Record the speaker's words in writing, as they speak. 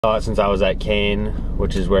Since I was at Kane,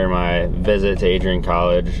 which is where my visit to Adrian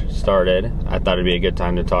College started, I thought it'd be a good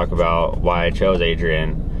time to talk about why I chose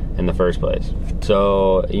Adrian in the first place.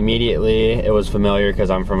 So immediately it was familiar because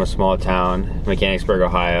I'm from a small town, Mechanicsburg,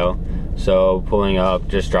 Ohio. So pulling up,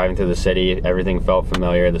 just driving through the city, everything felt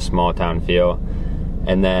familiar, the small town feel.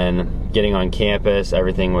 And then getting on campus,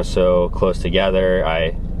 everything was so close together.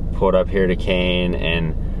 I pulled up here to Kane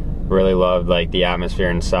and really loved the atmosphere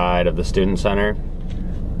inside of the student center.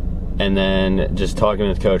 And then just talking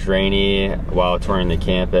with Coach Rainey while touring the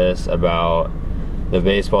campus about the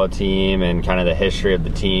baseball team and kind of the history of the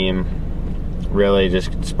team really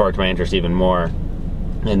just sparked my interest even more.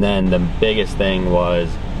 And then the biggest thing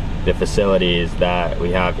was the facilities that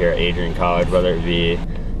we have here at Adrian College, whether it be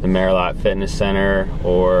the Marilot Fitness Center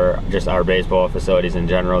or just our baseball facilities in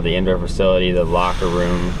general, the indoor facility, the locker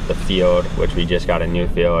room, the field, which we just got a new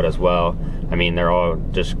field as well. I mean, they're all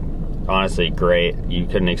just honestly great. You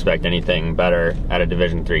couldn't expect anything better at a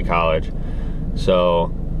Division III college.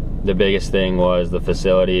 So the biggest thing was the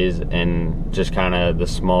facilities and just kind of the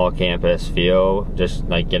small campus feel, just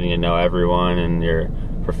getting to know everyone and your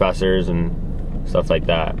professors and stuff like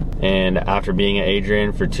that. And after being at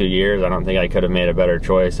Adrian for 2 years, I don't think I could have made a better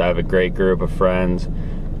choice. I have a great group of friends,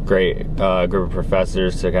 great group of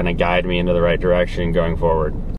professors to kind of guide me into the right direction going forward.